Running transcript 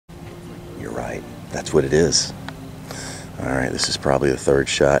right. That's what it is. All right, this is probably the third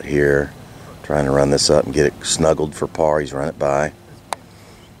shot here. Trying to run this up and get it snuggled for par. He's run it by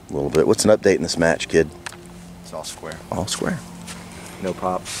a little bit. What's an update in this match, kid? It's all square. All square. No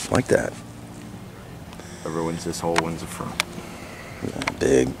pops. Like that. Whoever wins this hole wins the front.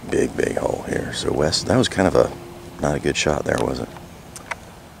 Big hole here. So Wes, that was kind of not a good shot there, was it?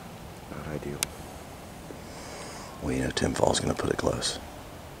 Not ideal. Well, you know Tim Fall's going to put it close.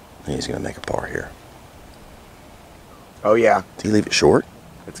 And he's going to make a par here. Oh yeah. Did he leave it short?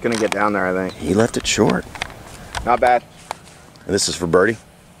 It's going to get down there, I think. He left it short. Not bad. And this is for birdie?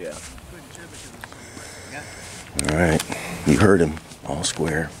 Yeah. All right. You heard him. All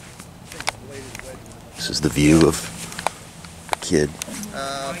square. This is the view of the kid.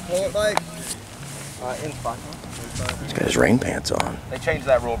 Pull it like in spot. He's got his rain pants on. They changed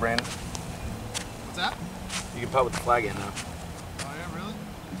that rule, Brandon. What's that? You can putt with the flag in now. Oh yeah, really?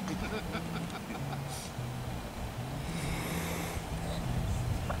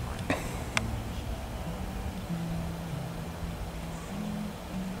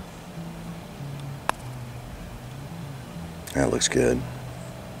 That looks good.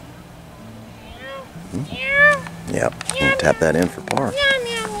 Yep. Tap that in for par. I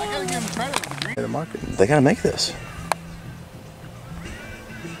gotta give him credit with the green. The market. They gotta make this.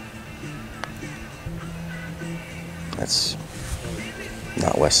 That's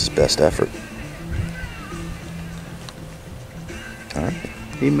not Wes's best effort. All right.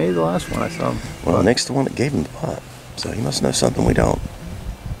 He made the last one, I saw him. Well, Nick's the one that gave him the putt, so he must know something we don't.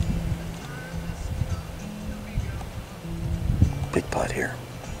 Big putt here.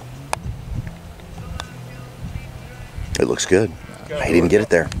 It looks good. I didn't even get it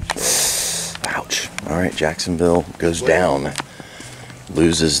there. Ouch. All right, Jacksonville goes down.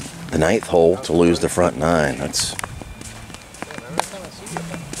 Loses the 9th hole to lose the front 9. That's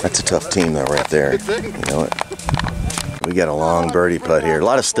a tough team though right there. You know what? We got a long birdie putt here. A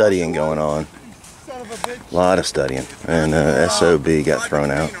lot of studying going on. A lot of studying. And SOB got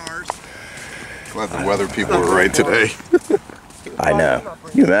thrown out. Glad the weather people were right today. I know.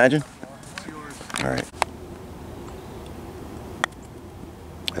 Can you imagine? All right.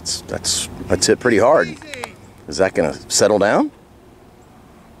 That's hit pretty hard. Is that going to settle down?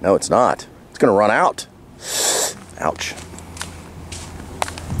 No, it's not. It's going to run out. Ouch.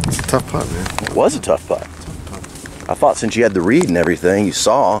 It's a tough putt, man. It was a tough putt. I thought since you had the read and everything, you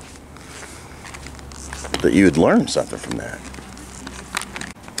saw that you would learn something from that.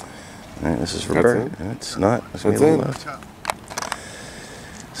 All right, this is for Bert. It's not. It's going to be a little left.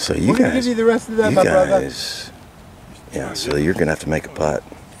 So you guys, give you the rest of that, you my brother. guys, yeah. So you're gonna have to make a putt.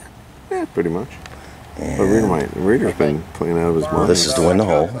 Yeah, pretty much. And But Reader's been playing out of his mind. this is to win the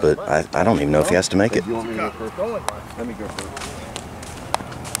hole, but I don't even know if he has to make it. You want me to go first? Let me go first.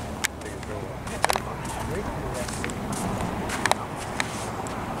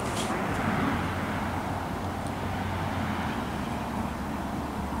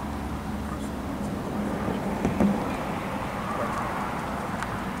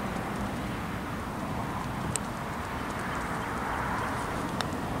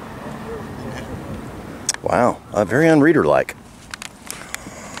 Wow, very unreader-like.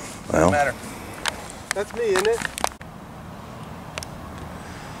 Well, That's me, isn't it?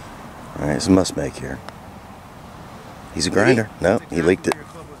 all right, it's a must-make here. He's a grinder. No, he leaked it.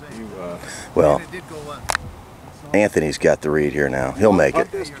 Well, Anthony's got the read here now. He'll make it.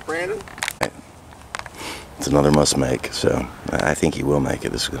 It's another must-make, so I think he will make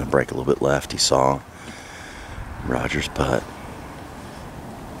it. This is going to break a little bit left. He saw Roger's putt.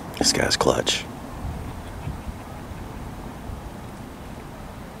 This guy's clutch.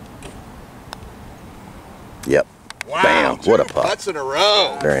 Yep. Wow, Bam. What a putt. Putts in a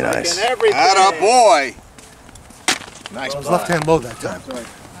row. Very nice. Atta boy. Nice. I was left-hand low that time.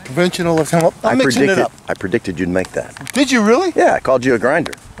 Conventional left-hand low. I'm mixing it up. I predicted you'd make that. Did you really? Yeah, I called you a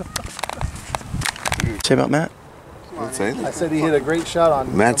grinder. Say about Matt? I said he hit a great shot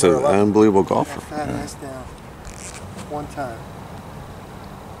on. Matt's an unbelievable Golf golfer. that ass down. One time.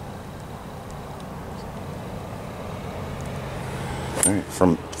 All right,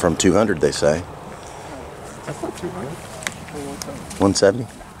 from 200, they say. That's not 200. 170.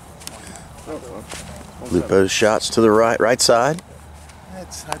 Lupo's shots to the right side. I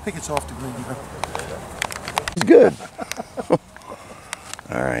think it's off the green. It's good.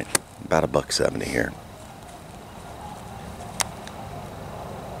 All right, about $170 here.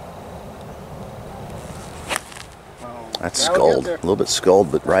 That's sculled. A little bit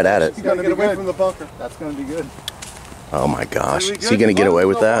sculled, but right at it. He's gonna get away from the bunker. That's gonna be good. Oh my gosh. Is he going to get away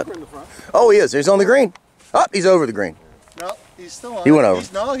with that? Oh, he is. He's on the green. Oh, he's over the green. No, he's still on. He went over.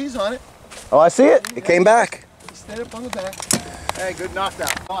 No, he's on it. Oh, I see it. It came back. Stay up on the back. Hey, good knockdown.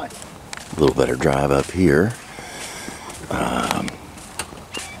 Fine. A little better drive up here.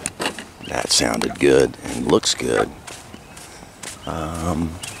 That sounded good and looks good. You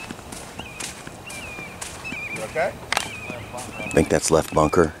okay? I think that's left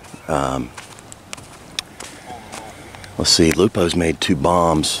bunker. Let's see. Lupo's made 2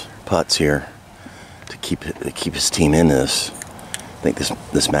 bombs putts here to keep his team in this. I think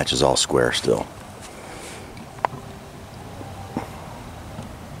this match is all square still.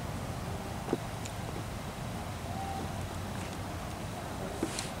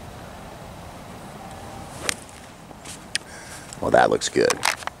 Well, that looks good.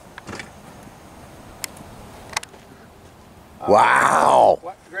 Wow!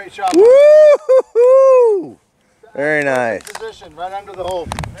 What? Great shot. Woo-hoo-hoo! Very nice. Position right under the hole.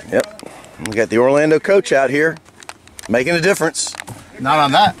 Yep. We got the Orlando coach out here making a difference. Not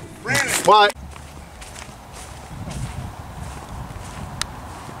on that. But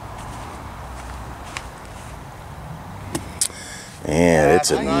And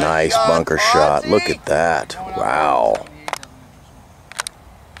it's a nice bunker shot. Look at that. Wow.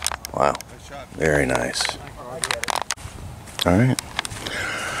 Wow. Very nice. All right.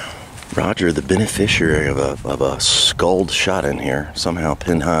 Roger, the beneficiary of a sculled shot in here, somehow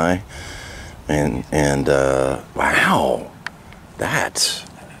pin high, and wow, that's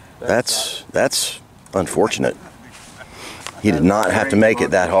unfortunate. He did not have to make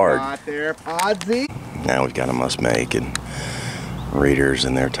it that hard. Now we've got a must make, and Readers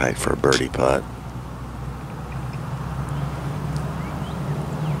in there tight for a birdie putt.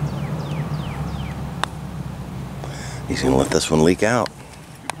 He's gonna let this one leak out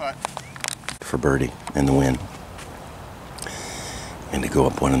for birdie and the win, and to go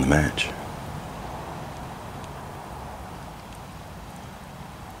up 1 in the match.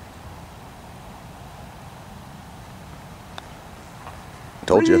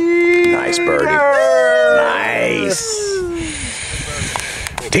 Told you. Nice birdie. Nice.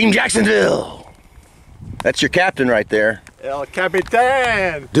 Team Jacksonville. That's your captain right there. El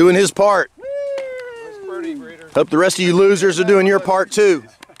Capitan. Doing his part. Nice birdie, Reader. Hope the rest of you losers are doing your part too.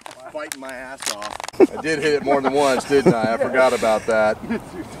 Fighting my ass off. I did hit it more than once, didn't I? I forgot about that.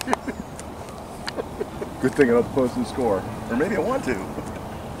 Good thing I don't post and score. Or maybe I want to.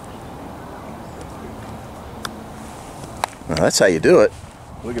 Well, that's how you do it.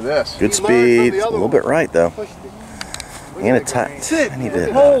 Look at this. Good speed. A little bit right though. And a tiny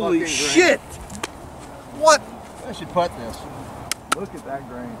bit. Holy shit! What? I should putt this. Look at that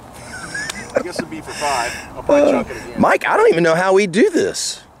grain. I guess it'd be for 5. I'll probably chunk it again. Mike, I don't even know how we do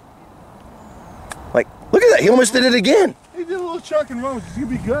this. Like, look at that. He almost did it again. He did a little chunk and run, which is gonna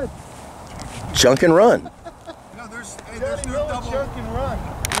be good. Chunk and run. No, there's no double. Chunk and run.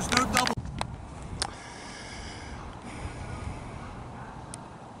 There's no double.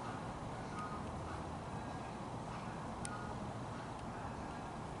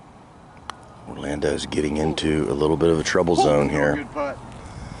 Orlando's getting into a little bit of a trouble zone here. Good putt.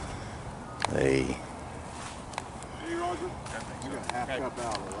 They Half cup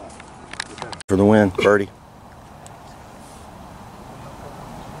out or left. for the win, birdie.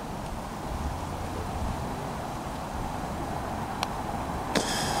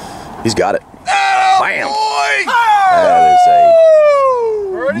 He's got it. Oh, Bam! boy! That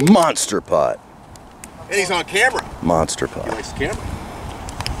is a monster putt. And he's on camera. Monster He putt. likes the camera.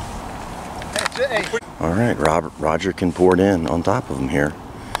 All right, Roger can pour it in on top of him here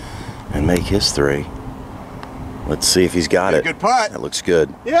and make his 3. Let's see if he's got it. Good putt. That looks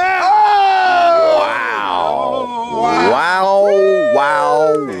good. Yeah! Wow! Wow!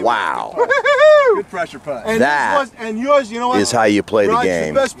 Wow! Wow! Good pressure putt. And That yours, you know what? is how you play the Roger,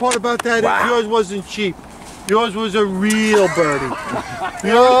 game. The best part about that Wow. is yours wasn't cheap. Yours was a real birdie.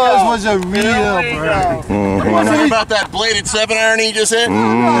 Yours was a real birdie. Mm-hmm. What about that bladed 7-iron he just hit? No,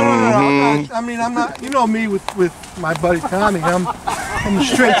 I'm not. You know me with my buddy Tommy. I'm a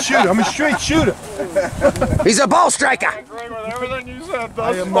straight shooter. I'm a straight shooter. He's a ball striker.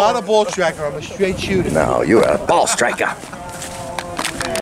 I am not a ball striker. I'm a straight shooter. No, you're a ball striker.